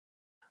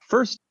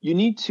First, you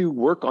need to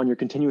work on your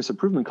continuous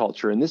improvement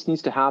culture. And this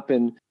needs to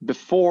happen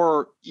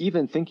before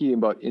even thinking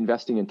about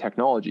investing in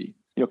technology.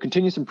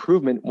 Continuous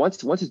improvement,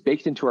 once it's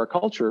baked into our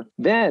culture,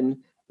 then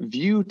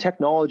view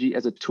technology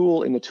as a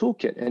tool in the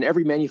toolkit. And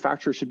every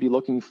manufacturer should be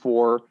looking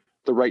for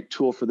the right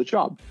tool for the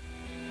job.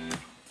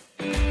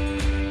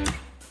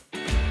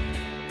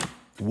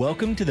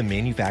 Welcome to the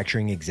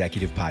Manufacturing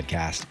Executive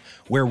Podcast,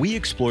 where we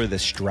explore the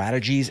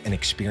strategies and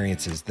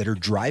experiences that are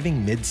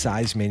driving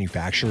mid-sized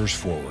manufacturers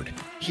forward.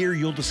 Here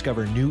you'll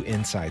discover new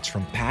insights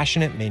from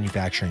passionate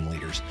manufacturing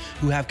leaders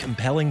who have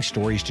compelling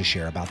stories to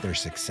share about their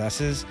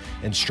successes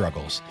and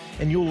struggles.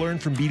 And you'll learn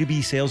from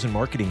B2B sales and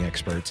marketing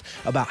experts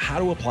about how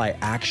to apply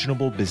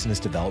actionable business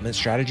development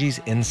strategies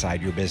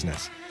inside your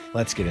business.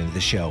 Let's get into the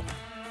show.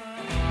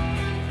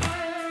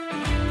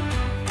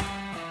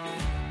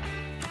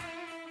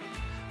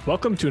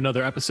 Welcome to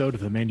another episode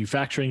of the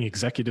Manufacturing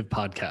Executive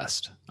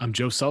Podcast. I'm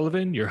Joe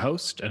Sullivan, your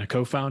host and a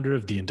co-founder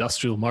of the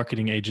industrial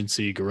marketing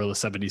agency Gorilla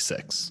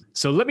 76.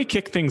 So let me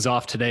kick things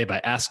off today by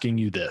asking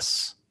you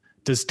this.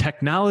 Does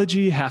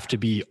technology have to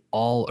be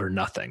all or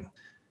nothing?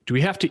 Do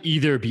we have to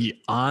either be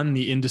on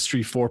the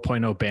Industry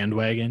 4.0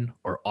 bandwagon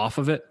or off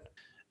of it?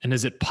 And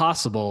is it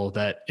possible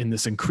that in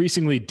this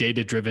increasingly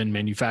data-driven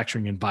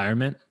manufacturing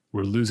environment,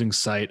 we're losing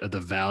sight of the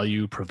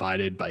value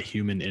provided by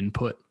human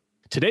input?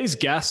 Today's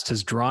guest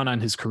has drawn on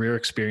his career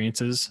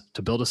experiences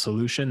to build a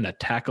solution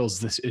that tackles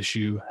this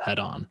issue head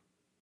on.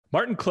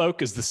 Martin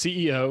Cloake is the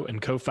CEO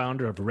and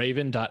co-founder of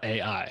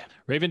Raven.ai.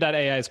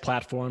 Raven.ai's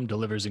platform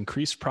delivers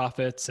increased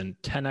profits and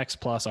 10x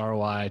plus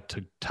ROI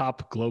to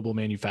top global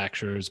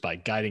manufacturers by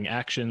guiding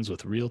actions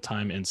with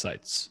real-time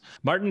insights.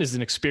 Martin is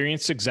an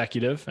experienced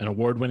executive, an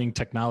award-winning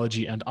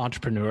technology and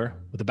entrepreneur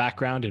with a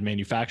background in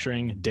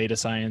manufacturing, data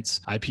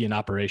science, IP and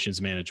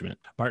operations management.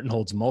 Martin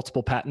holds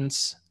multiple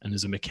patents and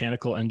is a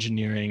mechanical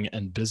engineering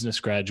and business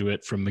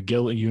graduate from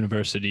McGill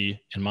University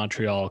in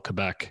Montreal,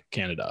 Quebec,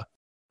 Canada.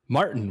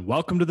 Martin,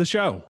 welcome to the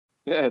show.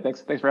 Yeah,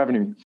 thanks for having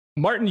me.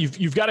 Martin,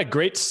 you've got a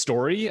great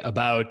story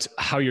about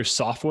how your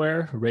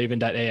software,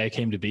 Raven.ai,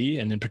 came to be,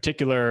 and in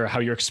particular,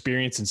 how your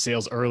experience in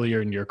sales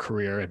earlier in your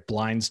career at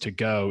Blinds to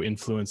Go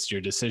influenced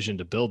your decision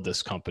to build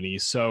this company.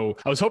 So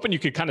I was hoping you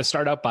could kind of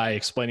start out by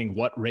explaining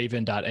what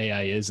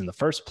Raven.ai is in the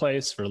first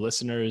place for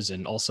listeners,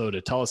 and also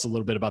to tell us a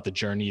little bit about the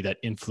journey that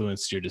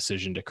influenced your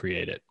decision to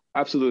create it.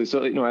 Absolutely.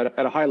 So,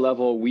 at a high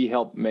level, we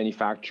help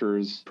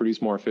manufacturers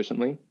produce more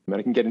efficiently.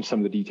 I can get into some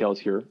of the details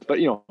here, but,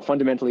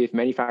 fundamentally, if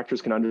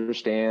manufacturers can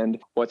understand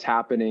what's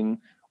happening,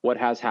 what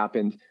has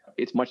happened,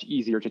 it's much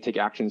easier to take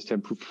actions to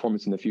improve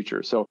performance in the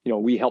future. So,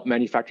 we help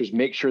manufacturers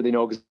make sure they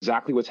know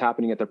exactly what's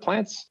happening at their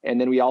plants.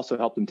 And then we also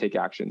help them take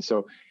action.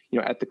 So,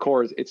 at the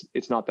core,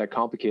 it's not that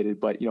complicated,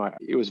 but,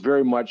 it was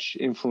very much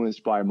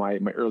influenced by my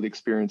early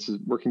experiences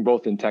working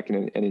both in tech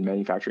and in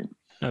manufacturing.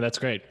 No, that's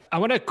great. I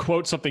want to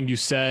quote something you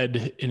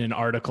said in an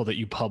article that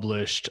you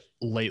published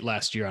late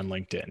last year on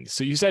LinkedIn.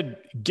 So you said,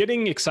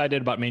 getting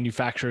excited about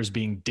manufacturers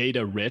being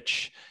data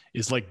rich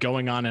is like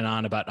going on and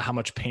on about how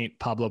much paint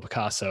Pablo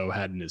Picasso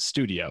had in his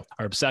studio.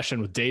 Our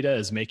obsession with data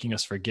is making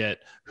us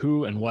forget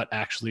who and what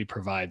actually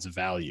provides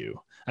value.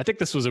 I think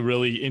this was a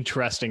really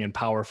interesting and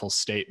powerful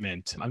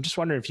statement. I'm just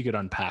wondering if you could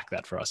unpack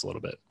that for us a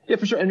little bit. Yeah,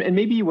 for sure. And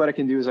maybe what I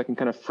can do is I can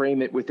kind of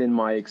frame it within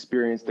my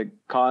experience that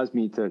caused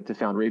me to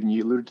found Raven.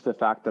 You alluded to the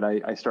fact that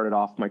I started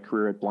off my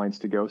career at Blinds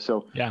to Go.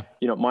 So, yeah,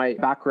 my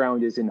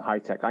background is in high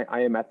tech.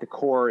 I am at the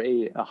core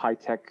a high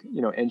tech,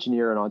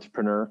 engineer and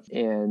entrepreneur.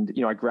 And,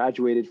 I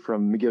graduated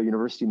from McGill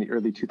University in the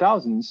early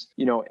 2000s,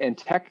 and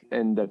tech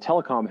and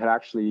telecom had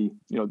actually,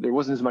 there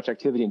wasn't as much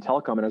activity in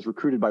telecom, and I was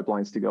recruited by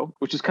Blinds to Go,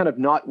 which is kind of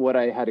not what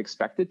I had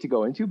expected to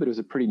go into, but it was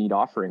a pretty neat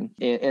offering.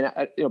 And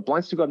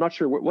Blinds to Go, I'm not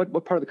sure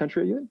what part of the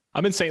country are you in?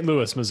 I'm in St.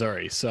 Louis,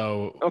 Missouri.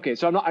 So okay,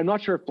 so I'm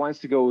not sure if Blinds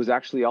to Go was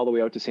actually all the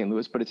way out to St.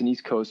 Louis, but it's an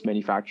East Coast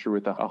manufacturer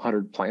with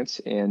 100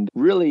 plants and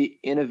really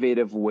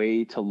innovative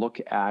way to look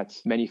at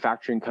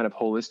manufacturing kind of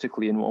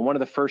holistically. And one of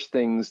the first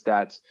things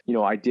that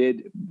I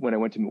did when I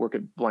went to work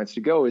at Blinds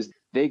to Go is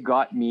they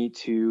got me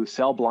to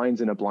sell blinds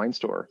in a blind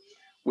store,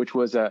 which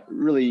was a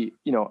really,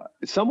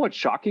 somewhat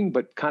shocking,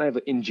 but kind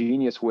of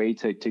ingenious way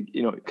to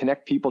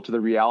connect people to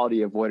the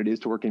reality of what it is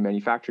to work in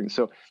manufacturing.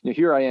 So,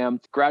 here I am,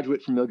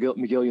 graduate from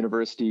McGill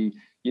University,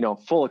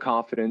 full of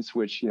confidence,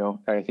 which,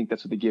 I think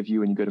that's what they give you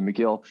when you go to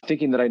McGill,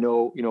 thinking that I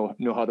know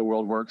how the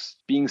world works,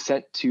 being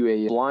sent to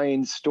a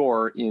blind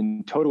store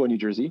in Totowa, New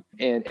Jersey.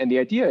 And the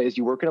idea is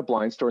you work in a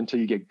blind store until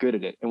you get good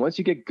at it. And once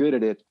you get good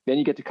at it, then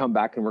you get to come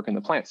back and work in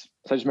the plants.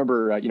 So I just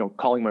remember,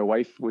 calling my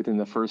wife within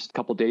the first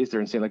couple of days there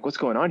and saying, like, what's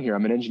going on here?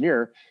 I'm an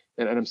engineer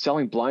and I'm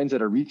selling blinds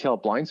at a retail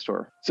blind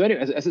store. So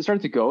anyway, as it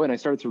started to go and I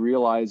started to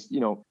realize,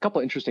 a couple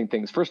of interesting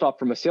things. First off,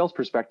 from a sales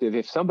perspective,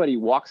 if somebody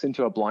walks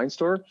into a blind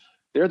store,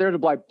 they're there to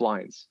buy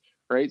blinds,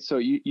 right? So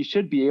you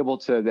should be able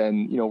to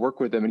then,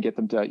 work with them and get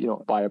them to,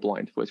 buy a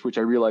blind, which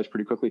I realized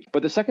pretty quickly.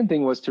 But the second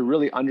thing was to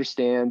really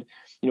understand,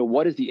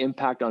 what is the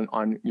impact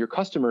on your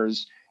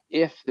customers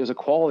if there's a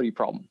quality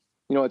problem.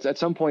 It's at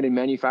some point in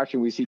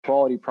manufacturing, we see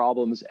quality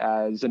problems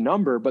as a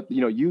number, but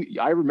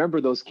I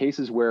remember those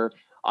cases where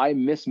I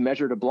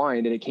mismeasured a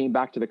blind and it came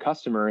back to the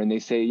customer and they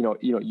say,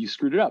 you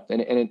screwed it up.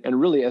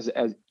 And really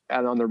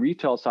and on the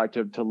retail side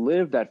to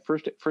live that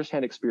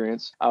firsthand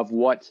experience of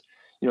what,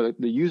 the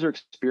user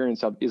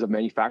experience of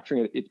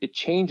manufacturing, it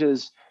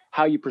changes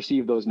how you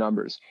perceive those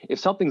numbers. If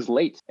something's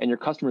late and your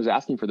customer is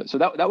asking for this. So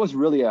that was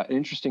really an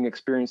interesting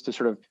experience to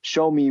sort of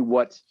show me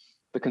what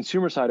the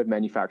consumer side of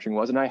manufacturing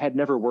was. And I had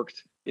never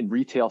worked in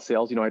retail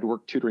sales. I'd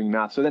worked tutoring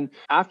math. So then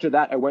after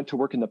that, I went to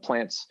work in the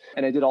plants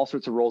and I did all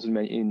sorts of roles in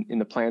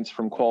the plants,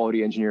 from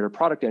quality engineer to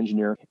product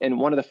engineer. And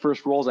one of the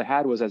first roles I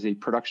had was as a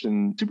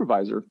production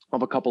supervisor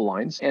of a couple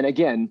lines. And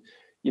again,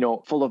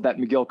 full of that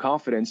McGill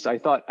confidence, I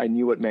thought I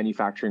knew what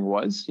manufacturing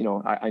was. I'm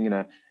going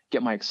to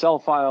get my Excel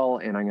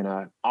file and I'm going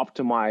to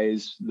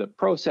optimize the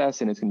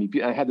process. And it's going to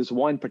be, I had this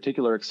one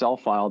particular Excel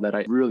file that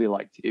I really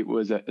liked. It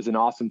was an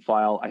awesome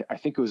file. I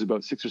think it was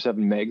about 6 or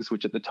 7 megs,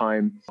 which at the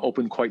time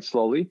opened quite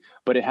slowly,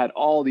 but it had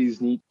all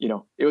these neat,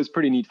 it was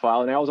pretty neat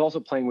file. And I was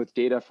also playing with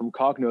data from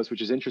Cognos,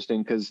 which is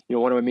interesting because,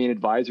 one of my main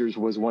advisors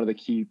was one of the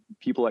key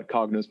people at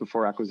Cognos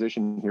before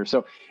acquisition here.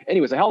 So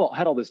anyways, I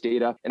had all this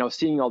data and I was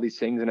seeing all these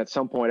things. And at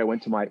some point I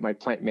went to my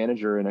plant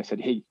manager and I said,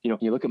 hey, can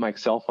you look at my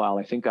Excel file?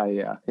 I think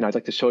I'd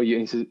like to show you.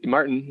 And he says,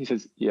 Martin, he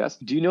says, yes.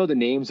 Do you know the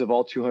names of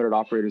all 200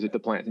 operators at the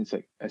plant? And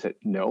I said,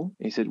 no.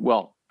 And he said,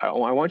 well, I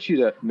want you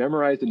to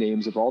memorize the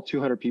names of all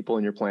 200 people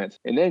in your plant.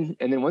 And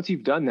then once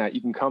you've done that,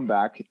 you can come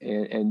back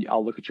and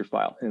I'll look at your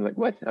file. And like,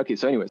 what? Okay.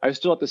 So anyways, I was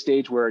still at the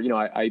stage where,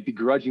 I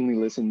begrudgingly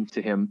listened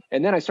to him.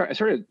 And then I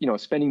started,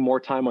 spending more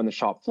time on the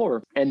shop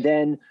floor and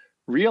then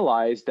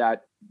realized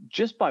that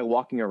just by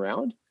walking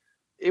around,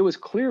 it was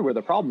clear where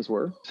the problems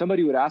were.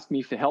 Somebody would ask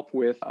me for help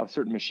with a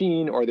certain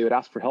machine, or they would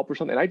ask for help or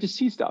something. And I just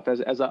see stuff as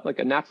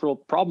a natural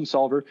problem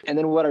solver. And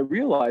then what I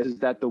realized is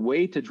that the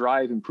way to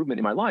drive improvement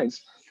in my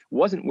lines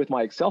wasn't with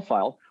my Excel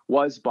file,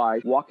 was by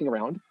walking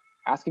around,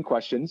 asking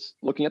questions,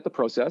 looking at the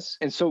process.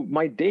 And so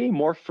my day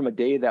morphed from a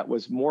day that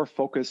was more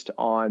focused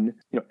on,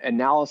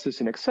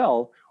 analysis in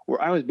Excel, where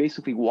I was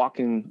basically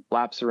walking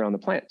laps around the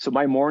plant. So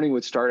my morning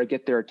would start, I'd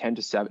get there at 10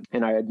 to 7,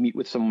 and I'd meet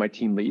with some of my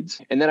team leads.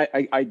 And then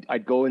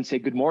I'd go and say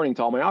good morning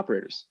to all my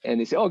operators. And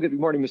they say, oh, good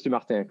morning, Mr.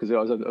 Martin, because I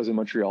was in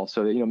Montreal.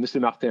 So, Mr.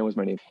 Martin was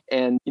my name.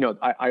 And,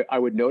 I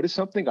would notice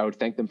something, I would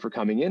thank them for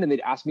coming in, and they'd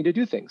ask me to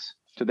do things.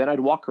 So then I'd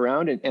walk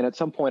around, and at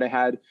some point I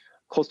had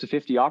close to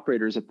 50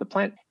 operators at the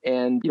plant.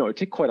 And, it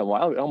took quite a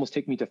while. It would almost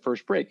take me to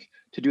first break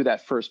to do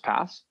that first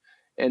pass.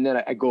 And then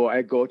I'd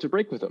go to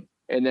break with them.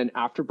 And then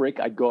after break,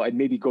 I'd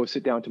maybe go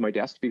sit down to my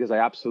desk because I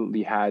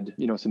absolutely had,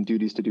 some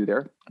duties to do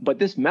there. But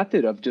this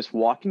method of just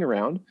walking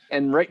around,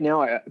 and right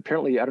now,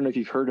 apparently, I don't know if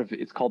you've heard of it,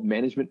 it's called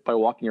management by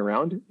walking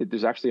around.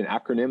 There's actually an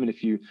acronym, and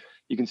if you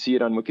can see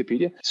it on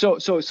Wikipedia. So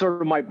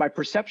sort of my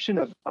perception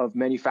of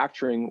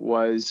manufacturing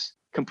was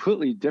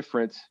completely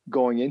different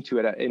going into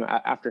it,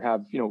 after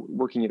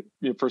working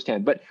it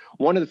firsthand. But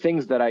one of the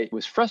things that I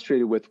was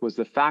frustrated with was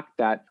the fact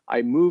that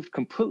I moved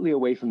completely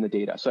away from the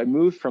data. So I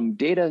moved from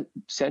data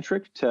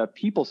centric to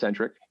people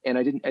centric, and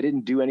I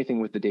didn't do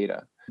anything with the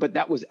data. But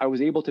I was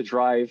able to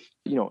drive,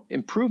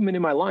 improvement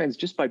in my lines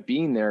just by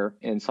being there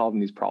and solving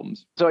these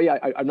problems. So yeah,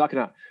 I'm not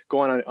going to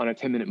go on a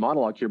 10-minute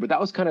monologue here, but that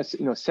was kind of,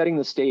 setting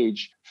the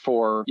stage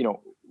for,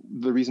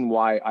 the reason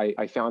why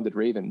I founded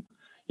Raven.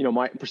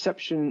 My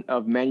perception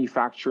of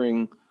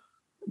manufacturing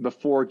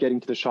before getting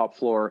to the shop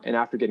floor and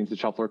after getting to the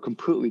shop floor are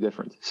completely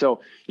different.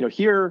 So,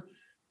 here,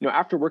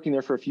 after working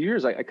there for a few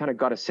years, I kind of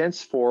got a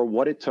sense for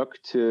what it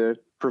took to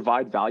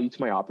provide value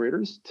to my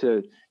operators.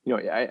 To,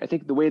 I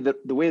think the way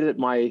that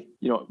my,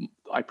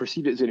 I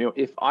perceived it is,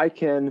 if I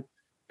can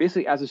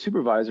basically, as a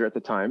supervisor at the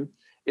time,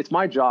 it's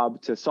my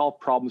job to solve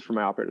problems for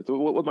my operators.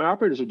 What my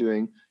operators are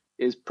doing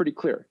is pretty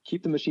clear.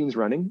 Keep the machines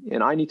running,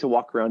 and I need to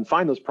walk around,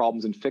 find those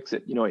problems and fix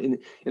it.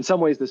 In some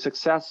ways, the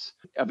success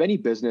of any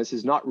business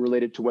is not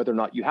related to whether or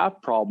not you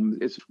have problems.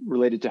 It's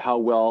related to how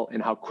well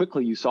and how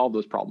quickly you solve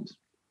those problems.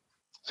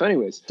 So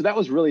anyways, that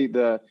was really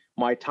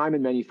my time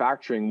in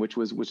manufacturing, which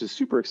is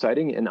super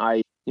exciting. And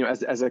I,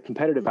 as a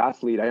competitive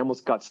athlete, I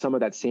almost got some of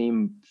that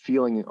same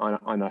feeling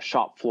on a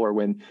shop floor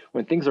when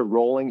things are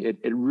rolling.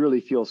 It really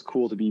feels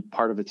cool to be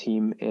part of a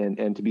team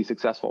and to be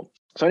successful.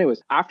 So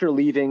anyways, after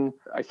leaving,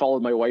 I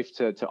followed my wife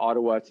to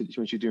Ottawa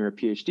when she was doing her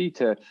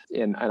PhD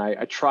and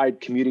I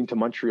tried commuting to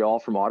Montreal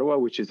from Ottawa,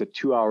 which is a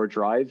 2-hour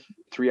drive,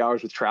 3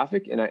 hours with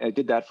traffic. And I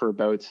did that for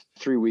about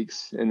 3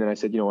 weeks. And then I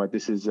said, you know what,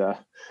 this is,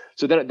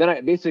 so then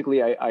I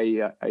basically,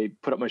 I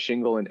put up my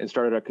shingle and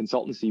started a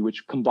consultancy,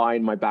 which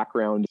combined my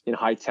background in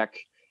high tech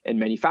and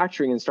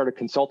manufacturing and started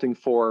consulting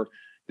for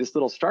this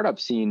little startup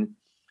scene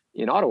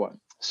in Ottawa.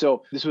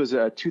 So this was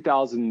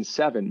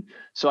 2007.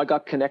 So I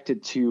got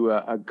connected to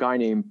a guy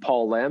named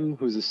Paul Lem,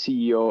 who's the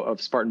CEO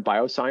of Spartan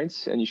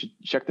Bioscience. And you should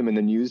check them in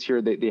the news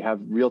here. They have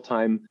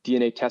real-time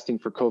DNA testing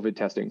for COVID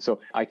testing.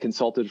 So I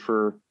consulted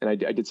and I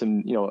did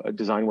some,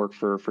 design work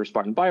for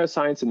Spartan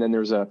Bioscience. And then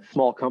there's a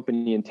small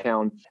company in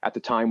town at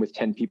the time with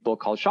 10 people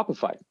called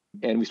Shopify.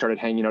 And we started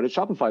hanging out at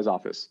Shopify's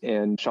office.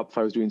 And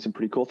Shopify was doing some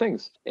pretty cool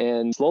things.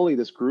 And slowly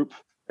this group,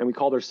 and we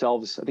called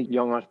ourselves, I think,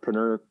 Young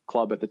Entrepreneur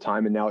Club at the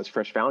time, and now it's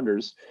Fresh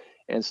Founders.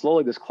 And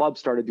slowly this club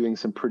started doing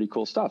some pretty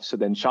cool stuff. So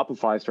then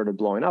Shopify started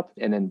blowing up,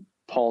 and then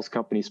Paul's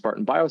company,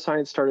 Spartan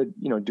Bioscience, started,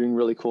 doing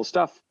really cool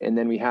stuff. And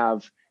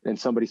then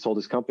somebody sold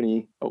his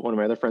company. One of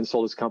my other friends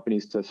sold his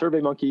companies to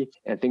SurveyMonkey,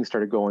 and things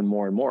started going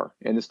more and more.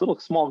 And this little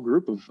small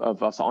group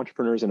of us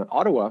entrepreneurs in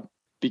Ottawa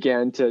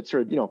began to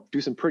sort of,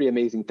 do some pretty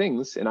amazing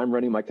things. And I'm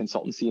running my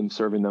consultancy and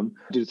serving them.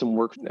 Did some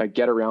work,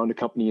 get around a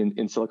company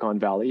in Silicon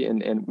Valley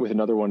and with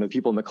another one of the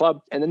people in the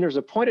club. And then there's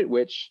a point at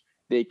which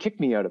they kicked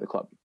me out of the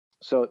club.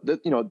 So,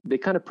 they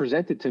kind of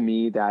presented to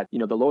me that,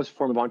 the lowest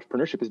form of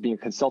entrepreneurship is being a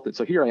consultant.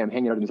 So here I am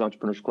hanging out in this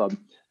entrepreneurs club,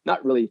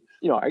 not really,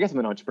 I guess I'm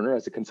an entrepreneur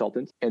as a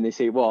consultant. And they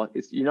say, well,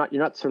 you're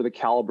not sort of the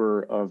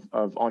caliber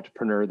of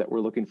entrepreneur that we're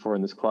looking for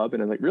in this club.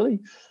 And I'm like, really?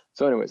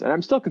 So anyways, and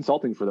I'm still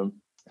consulting for them.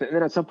 And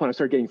then at some point I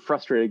started getting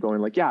frustrated going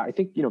like, yeah, I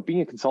think,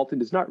 being a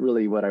consultant is not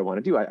really what I want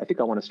to do. I think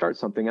I want to start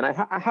something. And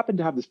I happen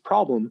to have this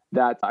problem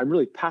that I'm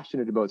really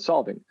passionate about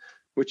solving,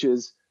 which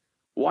is,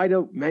 why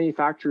don't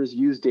manufacturers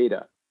use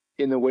data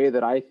in the way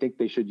that I think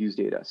they should use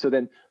data?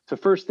 So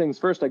first things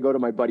first, I go to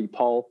my buddy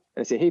Paul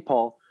and I say, hey,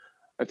 Paul,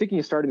 I'm thinking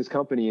of starting this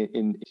company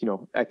in,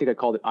 I think I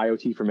called it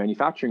IoT for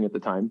manufacturing at the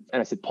time.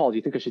 And I said, Paul, do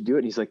you think I should do it?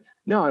 And he's like,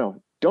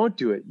 no, don't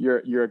do it.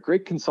 You're a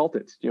great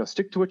consultant.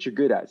 Stick to what you're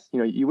good at.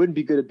 You wouldn't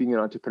be good at being an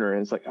entrepreneur.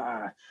 And it's like,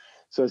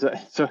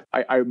 So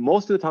I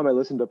most of the time I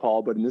listened to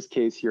Paul, but in this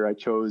case here, I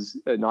chose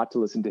not to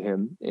listen to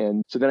him.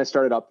 And so then I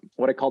started up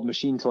what I called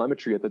machine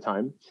telemetry at the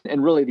time.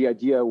 And really the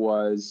idea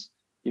was,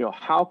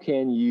 how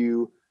can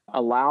you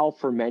allow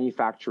for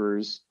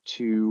manufacturers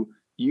to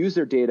use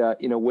their data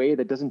in a way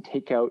that doesn't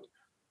take out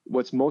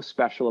what's most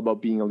special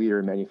about being a leader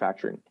in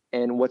manufacturing.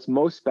 And what's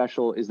most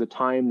special is the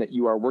time that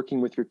you are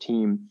working with your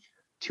team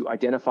to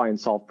identify and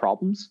solve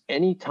problems.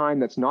 Any time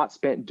that's not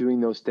spent doing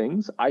those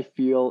things, I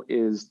feel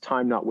is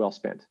time not well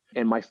spent.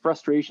 And my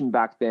frustration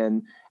back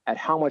then at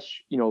how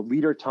much,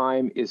 leader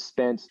time is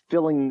spent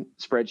filling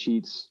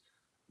spreadsheets,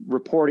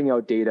 reporting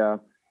out data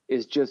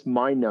is just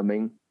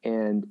mind-numbing.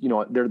 And,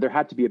 there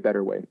had to be a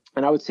better way.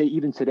 And I would say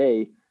even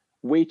today,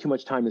 way too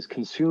much time is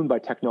consumed by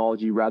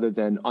technology rather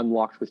than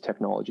unlocked with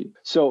technology.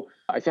 So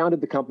I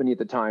founded the company at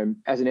the time.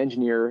 As an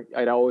engineer,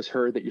 I'd always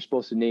heard that you're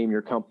supposed to name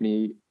your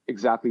company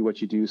exactly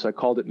what you do. So I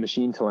called it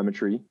machine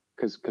telemetry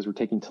because we're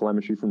taking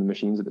telemetry from the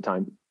machines at the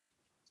time.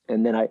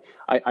 And then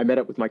I met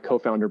up with my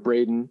co-founder,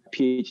 Braden,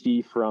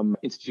 PhD from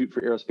Institute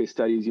for Aerospace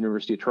Studies,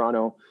 University of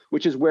Toronto,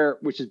 which is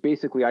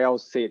basically, I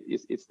always say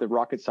it's the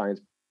rocket science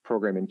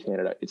program in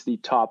Canada. It's the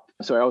top.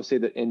 So I always say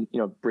that, and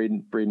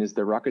Braden is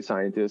the rocket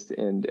scientist,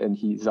 and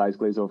his eyes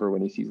glaze over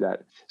when he sees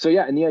that. So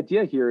yeah, and the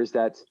idea here is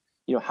that,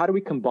 how do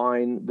we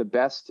combine the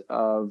best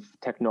of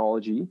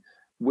technology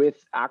with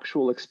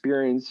actual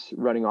experience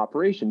running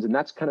operations? And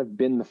that's kind of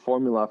been the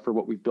formula for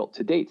what we've built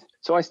to date.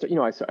 So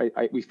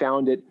we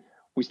found it.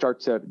 We start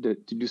to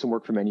do some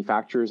work for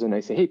manufacturers, and I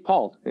say, hey,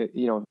 Paul,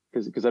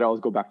 because I'd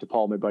always go back to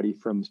Paul, my buddy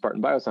from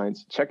Spartan Bioscience,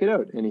 check it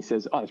out. And he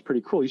says, oh, it's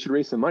pretty cool. You should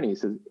raise some money. He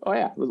says, oh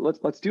yeah,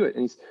 let's do it.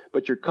 And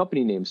but your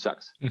company name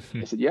sucks.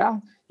 I said, yeah,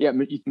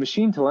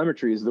 machine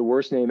telemetry is the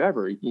worst name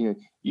ever.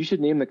 You should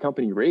name the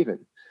company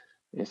Raven.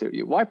 And I said,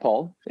 why,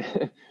 Paul?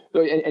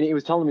 And he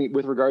was telling me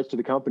with regards to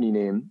the company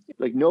name,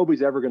 like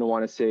nobody's ever going to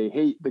want to say,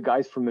 hey, the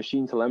guys from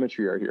machine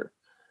telemetry are here.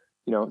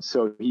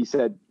 So he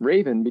said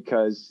Raven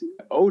because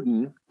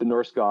Odin, the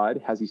Norse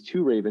god, has these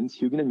two ravens,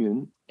 Hugin and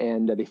Mun,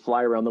 and they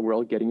fly around the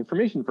world getting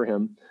information for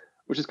him,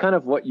 which is kind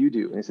of what you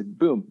do. And I said,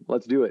 boom,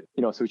 let's do it.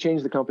 So we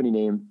changed the company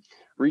name,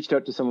 reached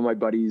out to some of my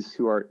buddies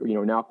who are,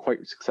 now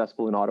quite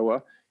successful in Ottawa.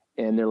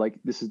 And they're like,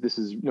 this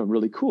is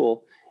really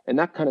cool. And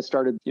that kind of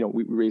started,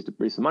 we raised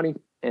some money,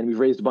 and we've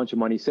raised a bunch of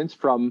money since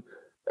from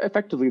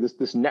effectively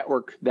this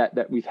network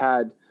that we've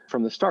had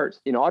from the start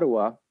in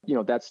Ottawa,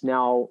 that's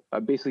now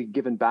basically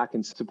given back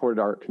and supported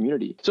our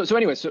community. So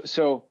anyway,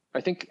 so I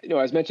think,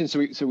 as mentioned,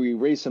 so we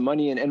raised some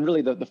money, and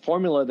really the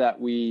formula that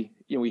we've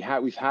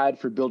had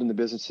for building the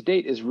business to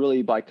date is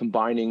really by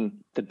combining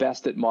the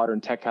best that modern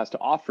tech has to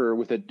offer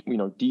with a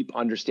deep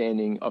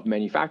understanding of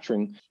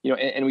manufacturing,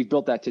 and we've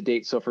built that to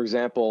date. So for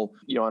example,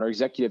 on our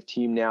executive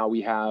team now,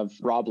 we have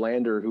Rob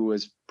Lander, who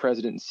was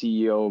president and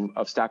CEO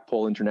of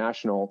Stackpole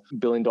International,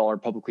 $1 billion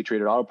publicly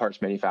traded auto parts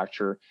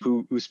manufacturer,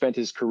 who spent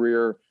his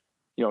career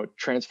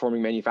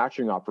transforming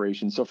manufacturing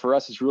operations. So for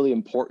us, it's really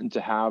important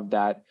to have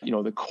that,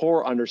 the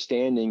core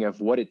understanding of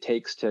what it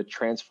takes to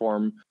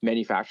transform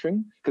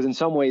manufacturing. Because in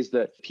some ways,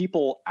 the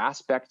people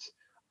aspect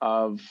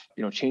of,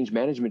 change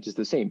management is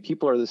the same.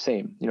 People are the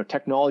same.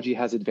 Technology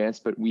has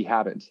advanced, but we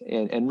haven't.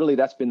 And really,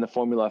 that's been the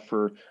formula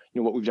for,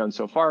 what we've done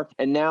so far.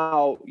 And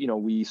now,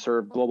 we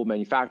serve global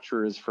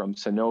manufacturers from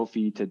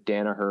Sanofi to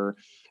Danaher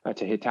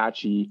to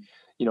Hitachi,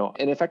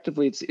 and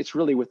effectively, it's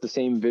really with the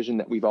same vision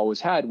that we've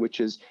always had, which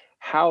is,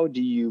 how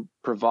do you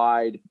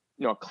provide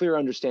a clear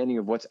understanding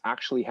of what's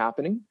actually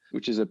happening,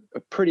 which is a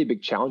pretty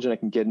big challenge, and I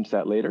can get into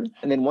that later.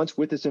 And then once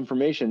with this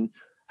information,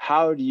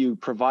 how do you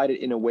provide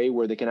it in a way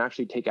where they can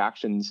actually take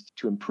actions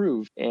to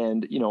improve?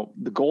 And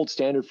the gold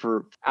standard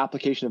for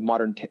application of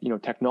modern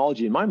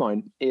technology in my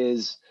mind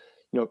is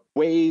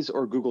Waze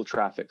or Google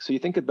traffic. So you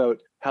think about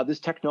how this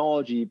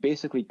technology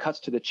basically cuts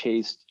to the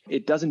chase.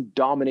 It doesn't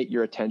dominate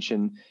your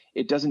attention.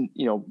 It doesn't,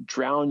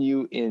 drown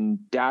you in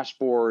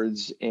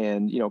dashboards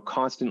and,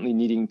 constantly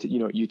needing to,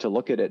 you to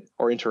look at it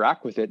or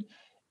interact with it.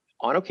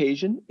 On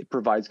occasion, it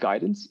provides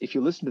guidance. If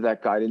you listen to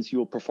that guidance, you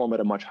will perform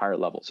at a much higher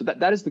level. So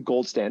that is the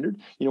gold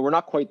standard. We're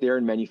not quite there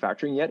in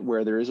manufacturing yet,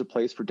 where there is a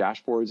place for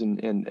dashboards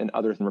and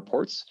other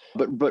reports.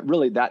 But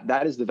really,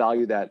 that is the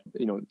value that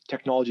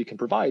technology can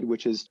provide,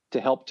 which is to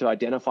help to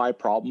identify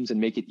problems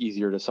and make it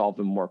easier to solve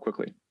them more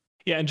quickly.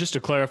 Yeah, and just to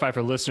clarify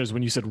for listeners,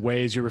 when you said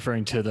Waze, you're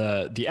referring to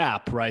the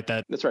app, right?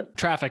 That's right.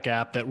 Traffic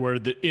app where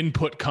the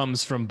input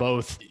comes from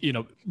both,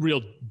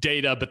 real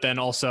data, but then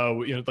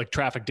also, like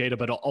traffic data,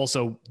 but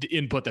also the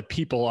input that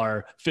people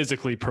are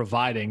physically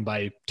providing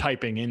by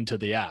typing into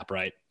the app,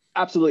 right?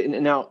 Absolutely.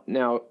 And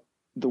now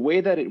the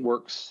way that it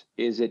works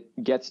is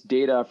it gets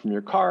data from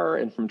your car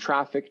and from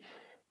traffic.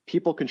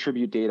 People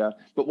contribute data,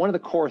 but one of the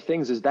core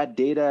things is that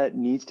data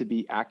needs to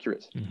be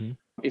accurate. Mm-hmm.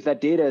 If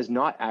that data is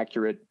not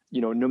accurate,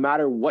 no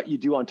matter what you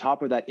do on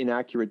top of that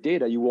inaccurate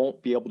data, you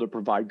won't be able to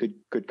provide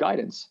good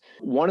guidance.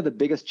 One of the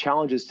biggest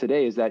challenges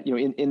today is that,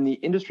 in the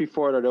industry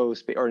 4.0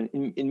 space, or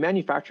in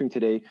manufacturing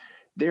today,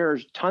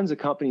 there's tons of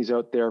companies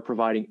out there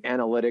providing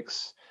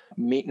analytics,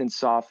 maintenance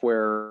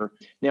software.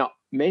 Now,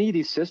 many of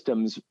these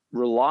systems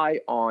rely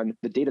on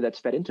the data that's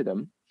fed into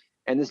them.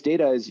 And this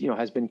data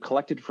has been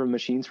collected from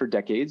machines for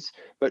decades.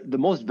 But the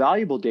most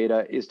valuable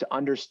data is to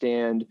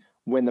understand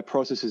when the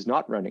process is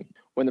not running.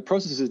 When the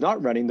process is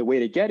not running, the way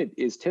to get it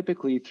is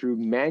typically through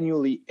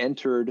manually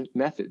entered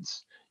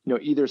methods.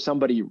 Either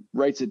somebody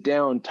writes it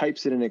down,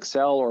 types it in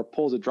Excel, or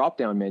pulls a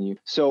drop-down menu.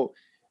 So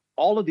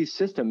all of these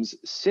systems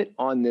sit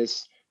on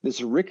this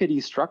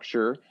rickety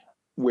structure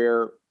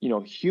where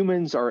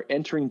humans are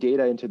entering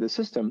data into the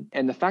system.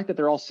 And the fact that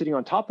they're all sitting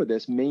on top of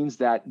this means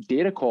that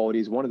data quality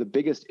is one of the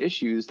biggest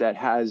issues that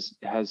has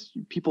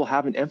people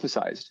haven't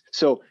emphasized.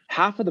 So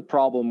half of the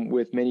problem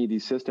with many of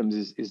these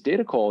systems is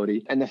data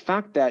quality. And the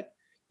fact that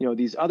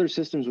these other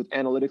systems with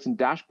analytics and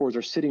dashboards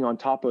are sitting on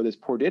top of this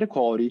poor data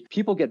quality,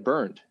 people get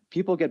burned.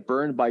 People get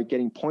burned by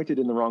getting pointed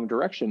in the wrong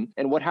direction.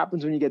 And what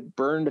happens when you get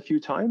burned a few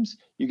times?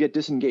 You get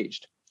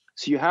disengaged.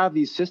 So you have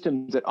these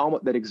systems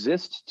that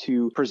exist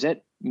to present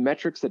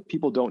metrics that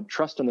people don't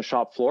trust on the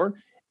shop floor.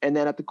 And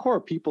then at the core,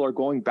 people are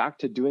going back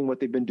to doing what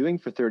they've been doing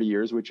for 30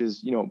 years, which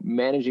is,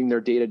 managing their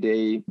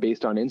day-to-day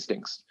based on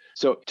instincts.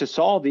 So to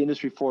solve the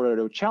Industry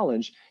 4.0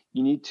 challenge,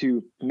 you need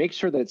to make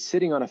sure that it's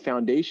sitting on a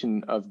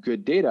foundation of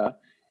good data.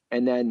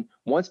 And then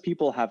once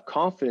people have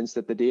confidence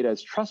that the data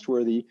is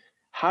trustworthy,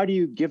 how do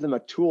you give them a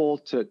tool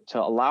to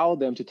allow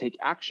them to take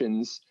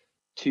actions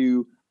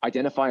to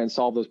identify and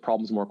solve those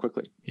problems more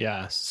quickly?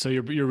 Yeah. So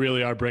you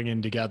really are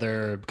bringing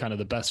together kind of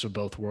the best of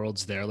both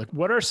worlds there. Like,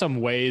 what are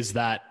some ways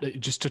that,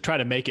 just to try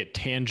to make it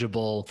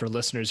tangible for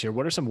listeners here,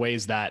 what are some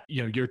ways that,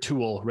 your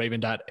tool,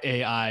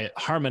 Raven.ai,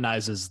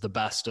 harmonizes the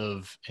best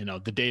of,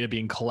 the data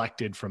being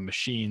collected from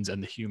machines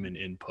and the human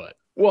input?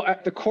 Well,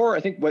 at the core, I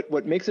think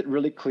what makes it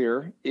really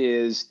clear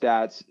is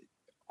that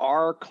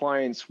our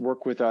clients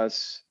work with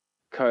us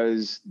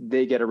because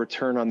they get a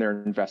return on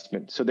their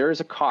investment. So there is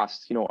a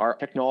cost. Our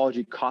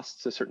technology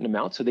costs a certain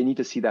amount, so they need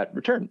to see that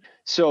return.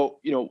 So,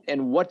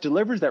 and what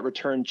delivers that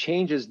return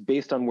changes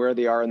based on where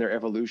they are in their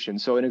evolution.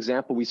 So an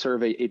example, we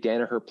serve a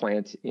Danaher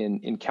plant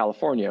in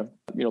California,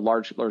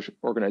 large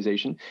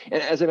organization.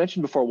 And as I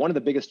mentioned before, one of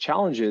the biggest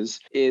challenges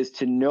is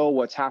to know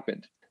what's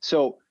happened.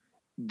 So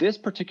this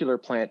particular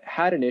plant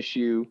had an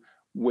issue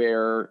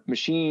where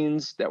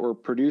machines that were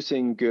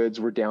producing goods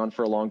were down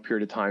for a long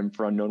period of time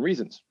for unknown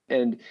reasons.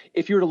 And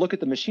if you were to look at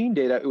the machine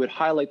data, it would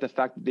highlight the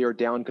fact that they are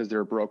down because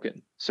they're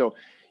broken. So,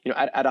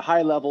 at a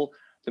high level,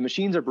 the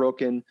machines are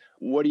broken.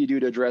 What do you do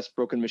to address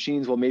broken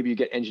machines? Well, maybe you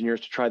get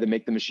engineers to try to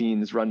make the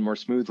machines run more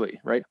smoothly,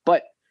 right?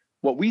 But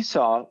what we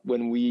saw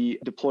when we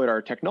deployed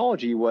our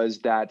technology was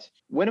that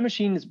when a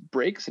machine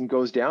breaks and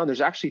goes down,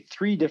 there's actually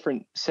 3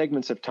 different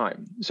segments of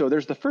time. So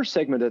there's the first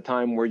segment of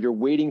time where you're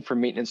waiting for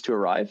maintenance to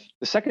arrive.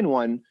 The second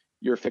one,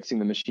 you're fixing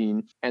the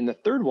machine. And the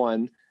third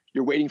one,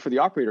 you're waiting for the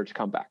operator to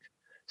come back.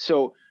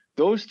 So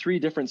those 3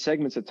 different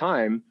segments of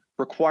time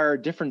require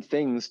different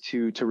things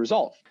to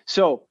resolve.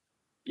 So,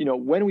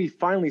 when we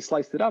finally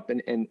sliced it up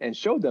and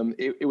showed them,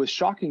 it was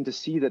shocking to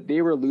see that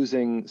they were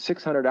losing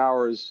 600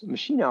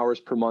 machine hours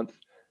per month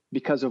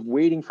because of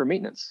waiting for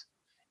maintenance.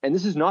 And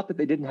this is not that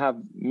they didn't have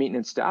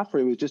maintenance staff, or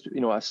it was just,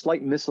 a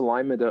slight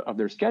misalignment of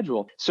their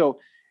schedule. So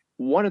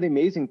one of the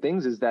amazing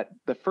things is that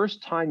the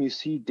first time you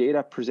see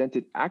data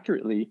presented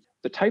accurately,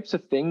 the types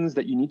of things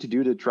that you need to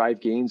do to drive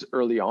gains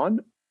early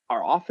on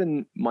are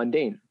often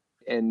mundane.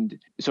 And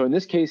so in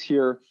this case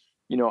here,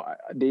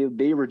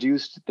 they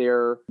reduced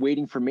their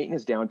waiting for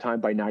maintenance downtime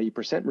by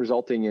 90%,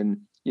 resulting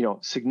in,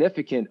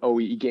 significant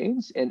OEE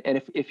gains. And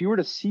if you were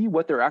to see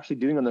what they're actually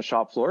doing on the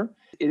shop floor,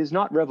 it is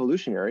not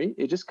revolutionary.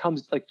 It just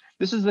comes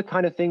this is the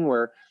kind of thing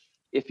where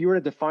if you were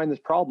to define this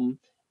problem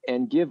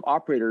and give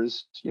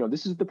operators,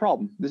 this is the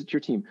problem, this is your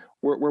team,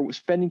 we're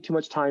spending too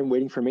much time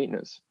waiting for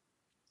maintenance.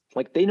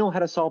 They know how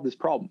to solve this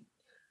problem,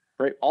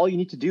 right? All you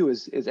need to do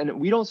is and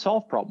we don't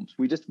solve problems.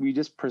 We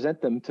just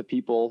present them to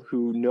people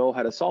who know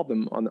how to solve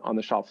them on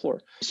the shop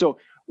floor. So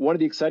one of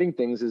the exciting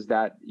things is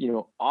that,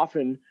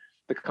 often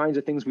the kinds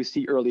of things we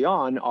see early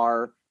on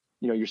are,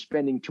 you're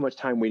spending too much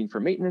time waiting for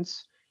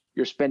maintenance.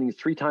 You're spending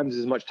 3 times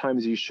as much time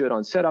as you should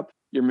on setup.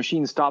 Your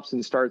machine stops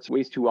and starts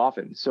way too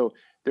often. So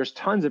there's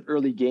tons of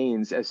early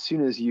gains as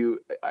soon as you,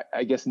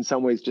 I guess in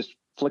some ways, just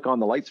flick on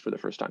the lights for the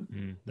first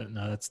time.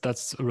 No,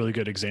 that's a really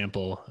good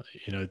example.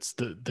 It's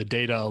the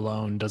data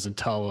alone doesn't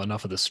tell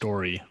enough of the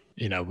story,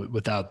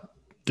 without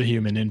the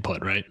human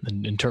input, right?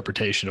 And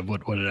interpretation of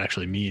what it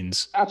actually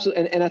means.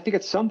 Absolutely. And I think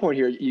at some point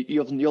here,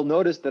 you'll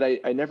notice that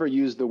I never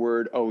use the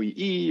word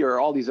OEE or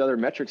all these other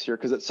metrics here,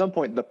 because at some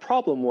point the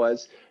problem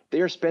was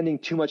they are spending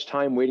too much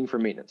time waiting for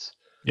maintenance.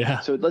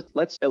 Yeah. So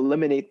let's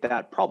eliminate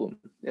that problem.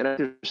 And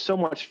there's so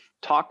much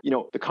talk,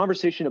 the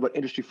conversation about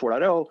Industry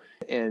 4.0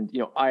 and,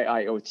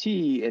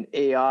 IIoT and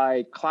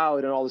AI,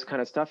 cloud, and all this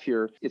kind of stuff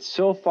here. It's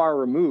so far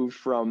removed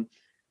from,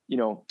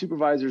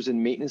 supervisors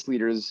and maintenance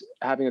leaders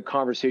having a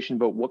conversation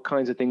about what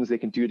kinds of things they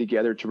can do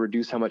together to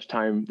reduce how much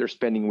time they're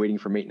spending waiting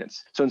for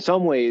maintenance. So in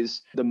some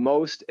ways, the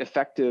most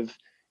effective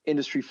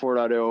Industry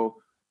 4.0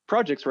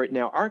 projects right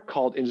now aren't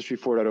called Industry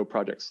 4.0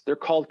 projects. They're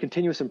called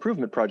continuous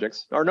improvement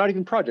projects, or not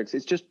even projects.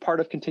 It's just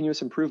part of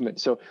continuous improvement.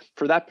 So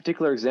for that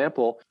particular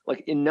example,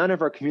 like in none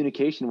of our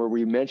communication were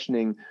we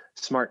mentioning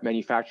smart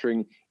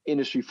manufacturing,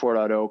 Industry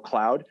 4.0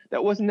 cloud,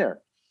 that wasn't there.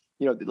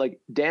 Like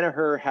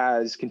Danaher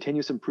has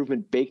continuous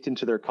improvement baked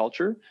into their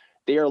culture.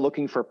 They are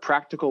looking for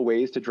practical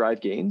ways to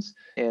drive gains.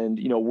 And,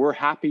 we're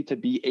happy to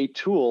be a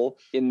tool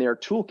in their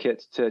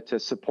toolkit to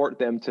support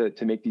them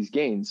to make these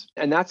gains.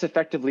 And that's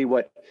effectively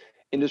what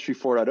Industry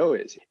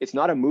 4.0 is. It's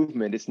not a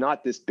movement. It's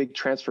not this big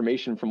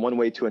transformation from one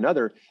way to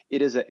another.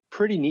 It is a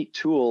pretty neat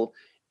tool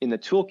in the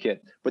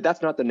toolkit, but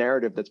that's not the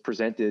narrative that's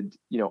presented,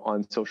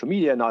 on social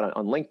media, not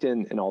on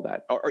LinkedIn and all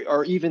that,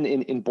 or even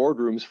in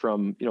boardrooms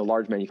from,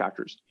 large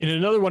manufacturers. In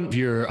another one of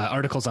your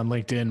articles on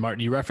LinkedIn,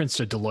 Martin, you referenced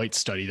a Deloitte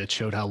study that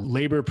showed how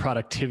labor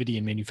productivity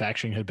in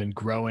manufacturing had been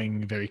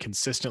growing very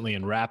consistently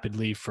and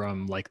rapidly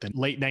from like the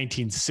late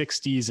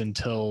 1960s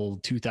until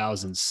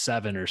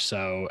 2007 or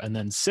so. And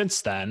then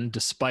since then,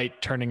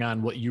 despite turning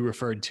on what you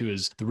referred to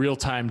as the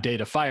real-time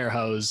data fire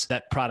hose,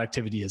 that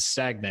productivity has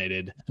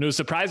stagnated. And it was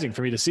surprising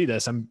for me to see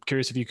this. I'm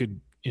curious if you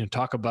could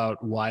talk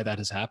about why that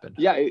has happened.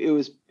 Yeah, it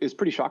was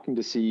pretty shocking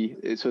to see.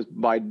 It was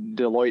by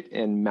Deloitte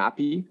and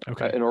MAPI,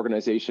 an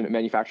organization, a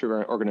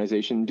manufacturing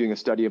organization, doing a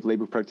study of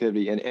labor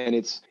productivity. And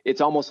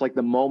it's almost like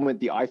the moment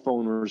the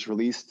iPhone was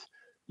released,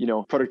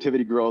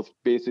 productivity growth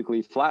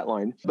basically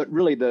flatlined. But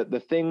really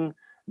the thing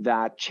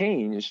that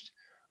changed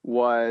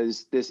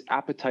was this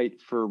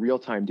appetite for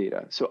real-time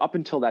data. So up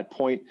until that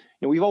point,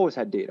 we've always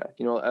had data.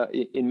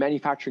 In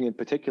manufacturing in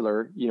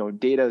particular,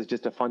 data is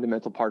just a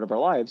fundamental part of our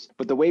lives.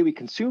 But the way we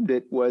consumed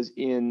it was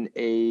in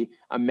a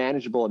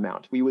manageable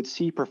amount. We would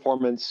see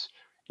performance,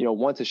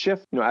 once a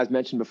shift. As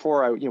mentioned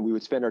before, we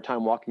would spend our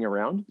time walking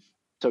around.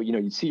 So,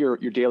 you'd see your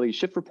daily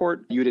shift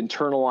report, you'd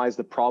internalize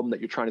the problem that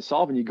you're trying to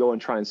solve, and you go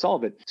and try and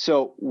solve it.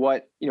 So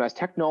what, as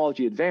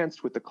technology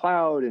advanced with the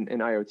cloud and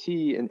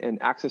IoT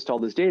and access to all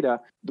this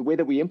data, the way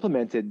that we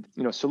implemented,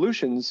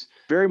 solutions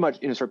very much,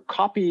 sort of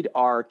copied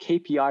our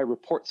KPI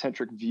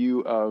report-centric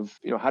view of,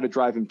 how to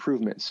drive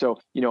improvement. So,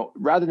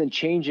 rather than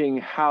changing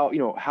how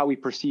we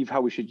perceive how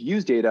we should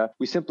use data,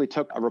 we simply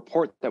took a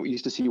report that we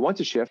used to see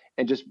once a shift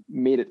and just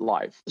made it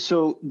live.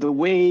 So the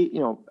way,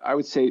 I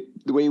would say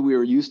the way we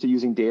were used to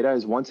using data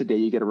is once a day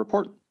you get a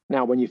report.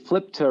 Now, when you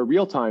flip to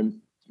real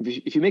time,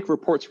 if you make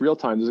reports real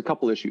time, there's a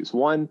couple issues.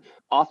 One,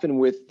 often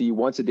with the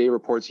once a day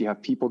reports, you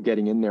have people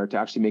getting in there to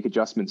actually make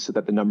adjustments so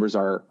that the numbers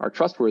are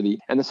trustworthy.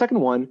 And the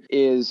second one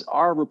is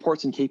our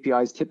reports and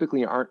KPIs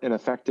typically aren't an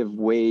effective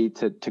way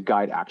to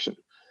guide action.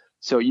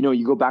 So,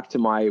 you go back to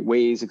my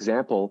Waze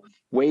example.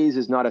 Waze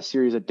is not a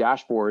series of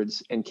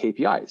dashboards and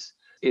KPIs.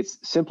 It's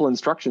simple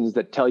instructions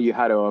that tell you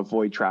how to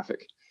avoid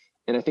traffic.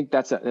 And I think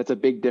that's a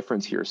big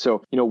difference here.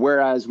 So,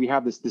 whereas we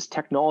have this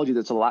technology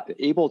that's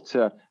able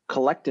to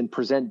collect and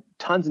present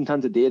tons and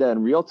tons of data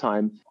in real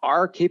time,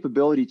 our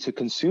capability to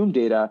consume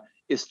data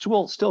is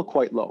still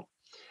quite low.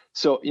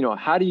 So,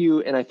 how do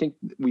you, and I think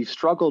we've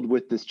struggled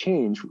with this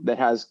change that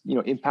has,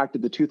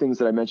 impacted the two things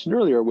that I mentioned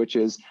earlier, which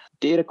is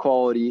data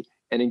quality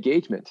and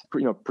engagement.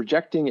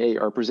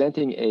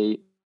 Presenting a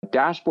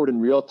dashboard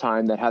in real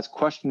time that has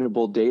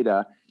questionable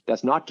data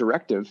that's not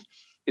directive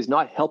is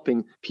not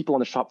helping people on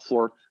the shop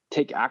floor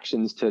take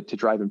actions to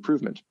drive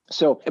improvement.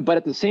 So, but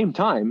at the same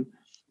time,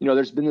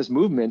 there's been this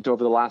movement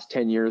over the last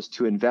 10 years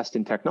to invest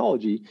in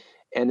technology.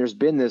 And there's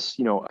been this,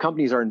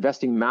 companies are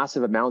investing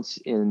massive amounts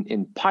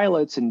in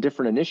pilots and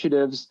different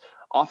initiatives,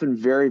 often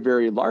very,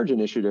 very large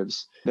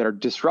initiatives that are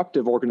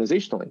disruptive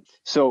organizationally.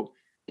 So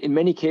in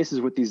many cases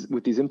with these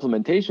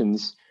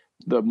implementations,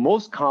 the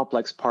most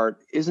complex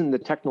part isn't the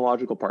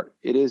technological part.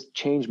 It is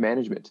change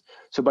management.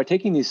 So by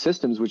taking these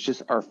systems, which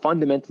just are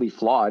fundamentally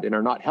flawed and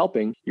are not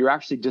helping, you're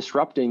actually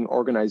disrupting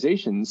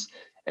organizations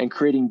and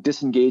creating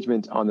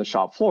disengagement on the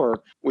shop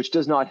floor, which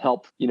does not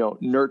help,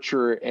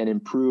 nurture and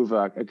improve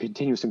a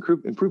continuous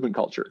improvement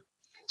culture.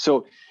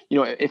 So,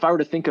 if I were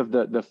to think of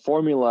the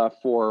formula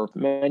for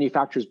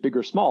manufacturers big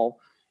or small,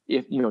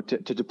 if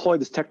to deploy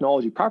this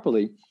technology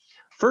properly,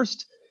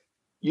 first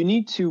you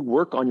need to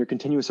work on your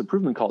continuous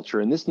improvement culture,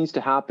 and this needs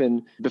to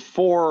happen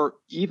before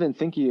even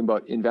thinking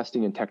about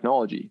investing in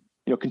technology.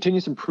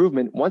 Continuous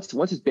improvement, once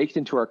it's baked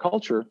into our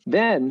culture,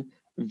 then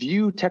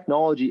view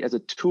technology as a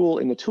tool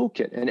in the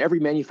toolkit, and every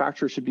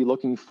manufacturer should be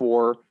looking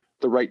for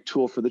the right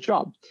tool for the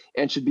job,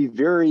 and should be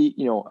very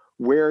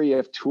wary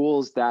of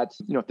tools that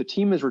if the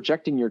team is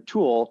rejecting your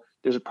tool,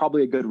 there's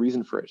probably a good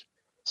reason for it.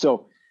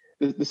 So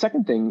the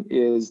second thing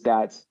is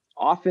that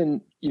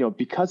often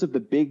because of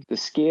the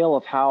scale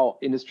of how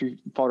Industry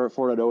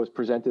 4.0 is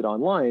presented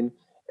online,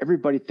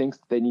 everybody thinks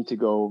they need to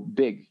go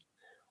big,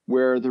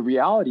 where the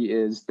reality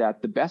is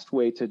that the best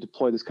way to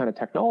deploy this kind of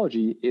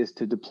technology is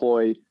to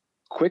deploy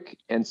quick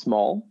and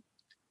small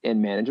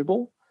and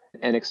manageable,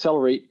 and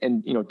accelerate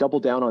and double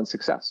down on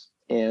success.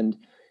 And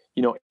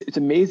it's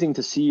amazing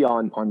to see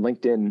on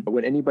LinkedIn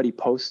when anybody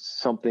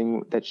posts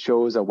something that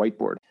shows a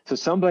whiteboard. So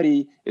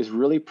somebody is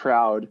really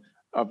proud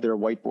of their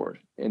whiteboard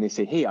and they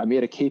say, hey, I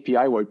made a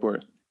KPI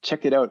whiteboard,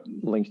 check it out,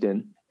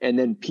 LinkedIn. And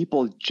then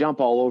people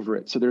jump all over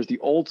it. So there's the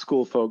old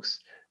school folks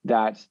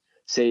that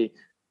say,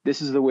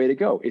 this is the way to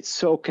go. It's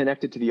so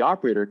connected to the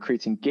operator, it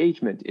creates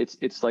engagement.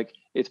 It's like,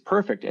 it's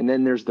perfect. And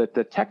then there's the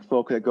tech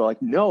folk that go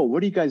like, no,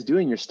 what are you guys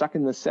doing? You're stuck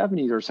in the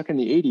 70s or stuck in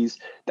the 80s.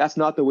 That's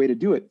not the way to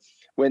do it.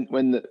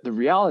 When the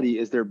reality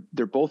is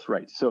they're both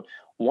right. So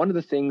one of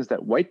the things that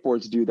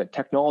whiteboards do that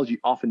technology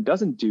often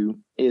doesn't do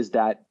is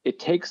that it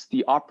takes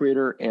the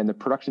operator and the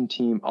production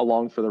team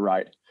along for the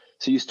ride.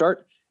 So you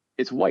start,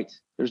 it's white.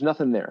 There's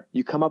nothing there.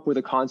 You come up with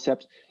a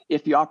concept.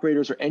 If the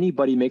operators or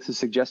anybody makes a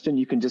suggestion,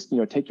 you can just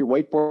take your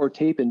whiteboard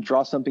tape and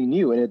draw something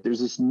new. And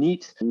there's this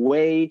neat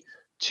way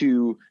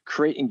to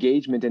create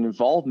engagement and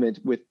involvement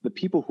with the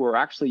people who are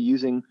actually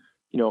using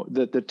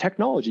the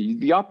technology.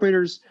 The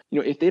operators,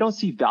 if they don't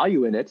see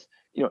value in it,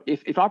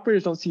 if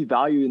operators don't see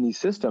value in these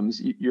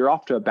systems, you're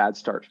off to a bad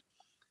start.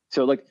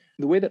 So like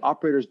the way that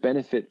operators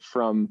benefit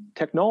from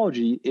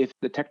technology, if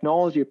the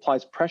technology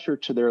applies pressure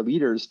to their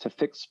leaders to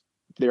fix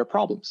their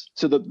problems.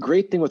 So the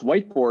great thing with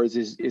whiteboards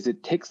is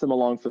it takes them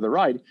along for the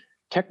ride.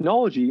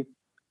 Technology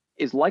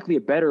is likely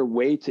a better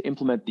way to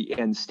implement the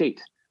end state,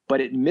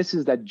 but it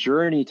misses that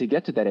journey to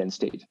get to that end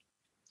state.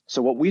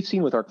 So what we've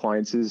seen with our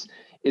clients is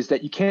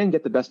that you can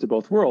get the best of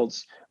both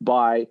worlds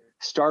by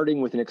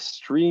starting with an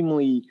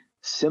extremely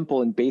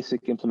simple and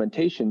basic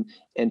implementation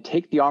and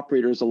take the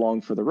operators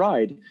along for the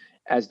ride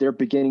as they're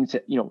beginning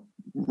to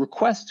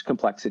request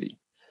complexity.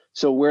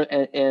 So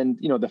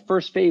the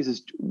first phase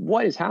is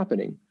what is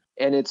happening.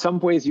 And in some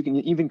ways you can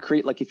even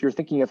create, like if you're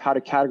thinking of how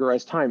to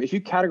categorize time, if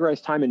you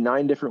categorize time in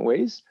 9 different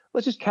ways,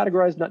 let's just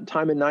categorize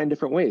time in 9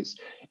 different ways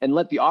and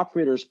let the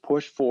operators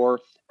push for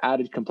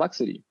added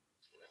complexity.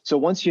 So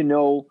once you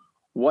know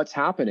what's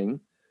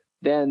happening,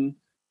 then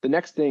the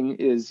next thing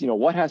is,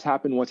 what has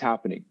happened, what's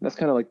happening. That's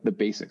kind of like the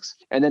basics.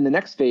 And then the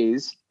next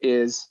phase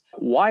is,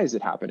 why is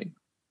it happening?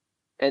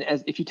 And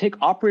if you take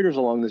operators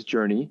along this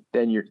journey,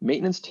 then your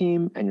maintenance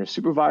team and your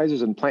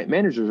supervisors and plant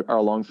managers are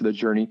along for the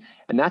journey.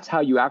 And that's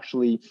how you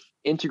actually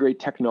integrate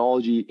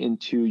technology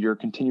into your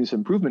continuous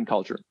improvement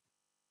culture.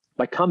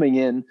 By coming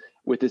in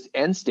with this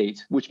end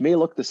state, which may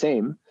look the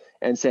same,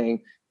 and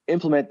saying,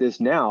 implement this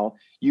now,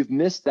 you've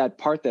missed that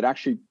part that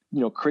actually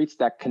creates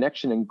that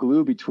connection and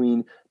glue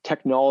between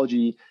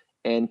technology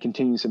and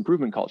continuous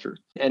improvement culture.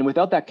 And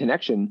without that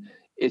connection,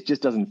 it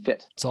just doesn't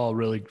fit. It's all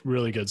really,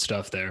 really good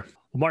stuff there.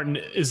 Well, Martin,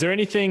 is there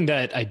anything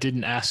that I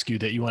didn't ask you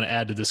that you want to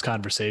add to this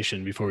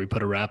conversation before we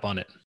put a wrap on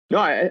it? No,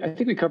 I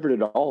think we covered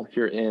it all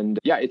here. And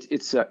yeah,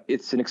 it's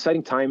an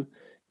exciting time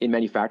in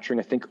manufacturing.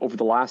 I think over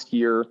the last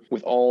year,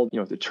 with all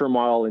the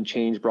turmoil and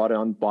change brought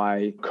on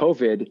by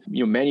COVID,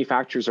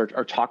 manufacturers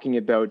are talking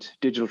about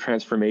digital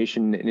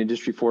transformation in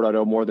Industry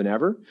 4.0 more than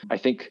ever. I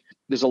think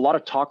there's a lot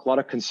of talk, a lot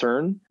of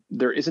concern.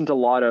 There isn't a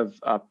lot of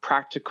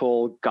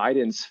practical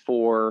guidance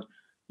for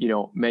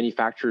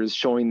manufacturers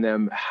showing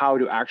them how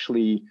to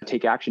actually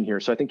take action here.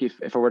 So I think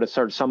if I were to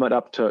sort of sum it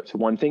up to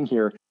one thing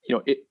here,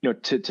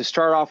 to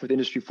start off with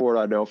Industry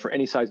 4.0 for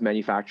any size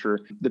manufacturer,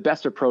 the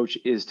best approach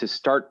is to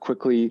start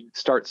quickly,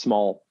 start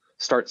small,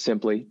 start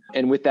simply.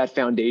 And with that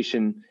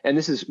foundation, and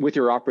this is with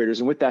your operators,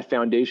 and with that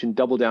foundation,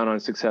 double down on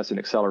success and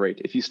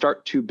accelerate. If you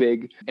start too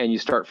big and you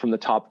start from the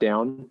top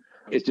down,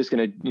 it's just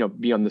going to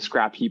be on the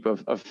scrap heap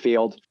of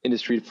failed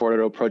Industry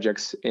 4.0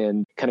 projects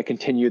and kind of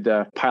continue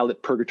the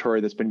pilot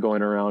purgatory that's been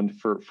going around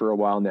for a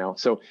while now.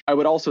 So I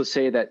would also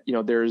say that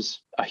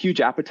there's a huge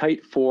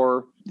appetite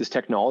for this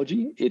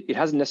technology. It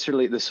hasn't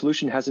necessarily, the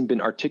solution hasn't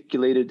been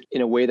articulated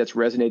in a way that's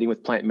resonating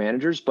with plant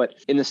managers, but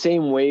in the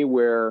same way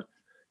where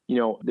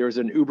there's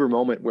an Uber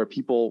moment where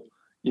people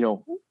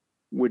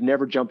would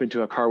never jump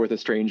into a car with a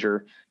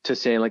stranger to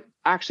saying like,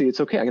 actually, it's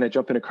okay, I'm going to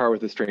jump in a car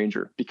with a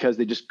stranger because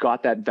they just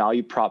got that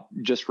value prop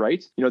just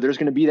right. There's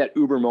going to be that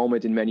Uber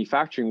moment in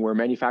manufacturing where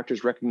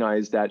manufacturers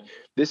recognize that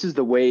this is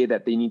the way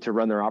that they need to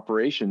run their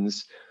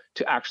operations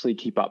to actually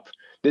keep up.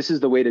 This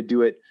is the way to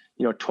do it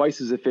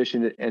twice as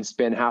efficient and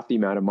spend half the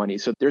amount of money.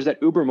 So there's that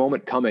Uber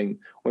moment coming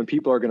when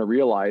people are going to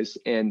realize,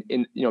 and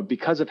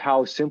because of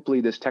how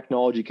simply this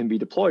technology can be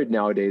deployed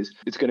nowadays,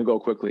 it's going to go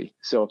quickly.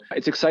 So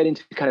it's exciting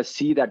to kind of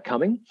see that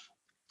coming.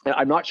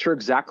 I'm not sure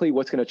exactly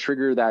what's going to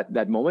trigger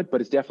that moment,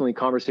 but it's definitely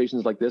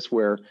conversations like this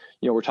where,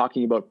 we're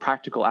talking about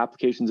practical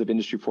applications of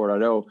Industry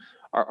 4.0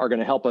 are going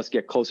to help us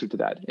get closer to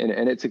that.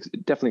 And it's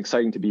definitely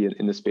exciting to be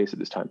in this space at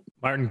this time.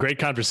 Martin, great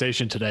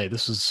conversation today.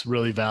 This was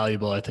really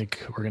valuable. I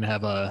think we're going to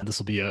have this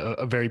will be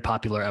a very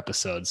popular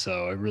episode.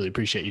 So I really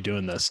appreciate you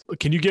doing this.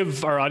 Can you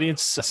give our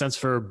audience a sense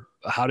for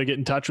how to get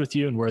in touch with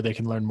you and where they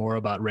can learn more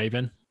about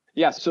Raven?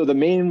 Yeah, so the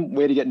main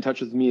way to get in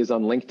touch with me is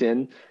on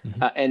LinkedIn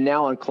and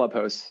now on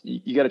Clubhouse.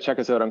 You got to check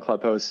us out on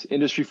Clubhouse,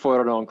 Industry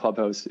 4.0 on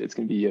Clubhouse. It's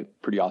going to be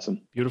pretty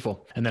awesome.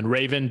 Beautiful. And then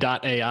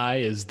raven.ai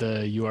is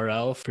the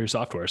URL for your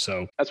software.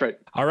 So that's right.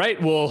 All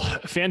right. Well,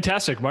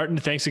 fantastic. Martin,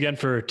 thanks again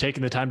for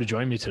taking the time to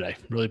join me today.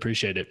 Really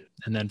appreciate it.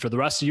 And then for the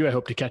rest of you, I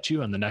hope to catch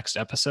you on the next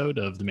episode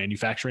of The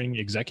Manufacturing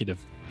Executive.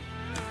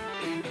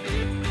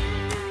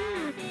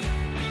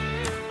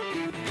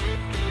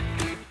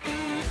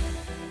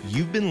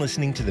 You've been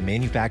listening to the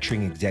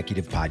Manufacturing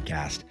Executive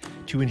Podcast.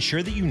 To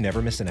ensure that you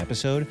never miss an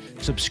episode,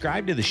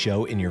 subscribe to the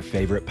show in your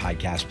favorite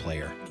podcast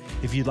player.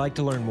 If you'd like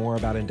to learn more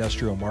about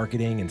industrial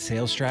marketing and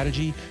sales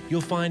strategy,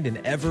 you'll find an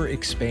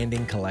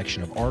ever-expanding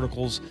collection of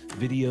articles,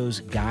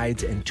 videos,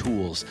 guides, and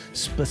tools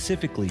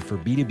specifically for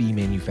B2B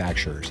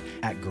manufacturers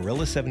at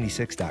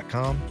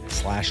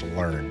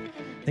gorilla76.com/learn.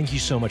 Thank you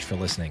so much for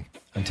listening.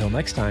 Until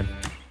next time.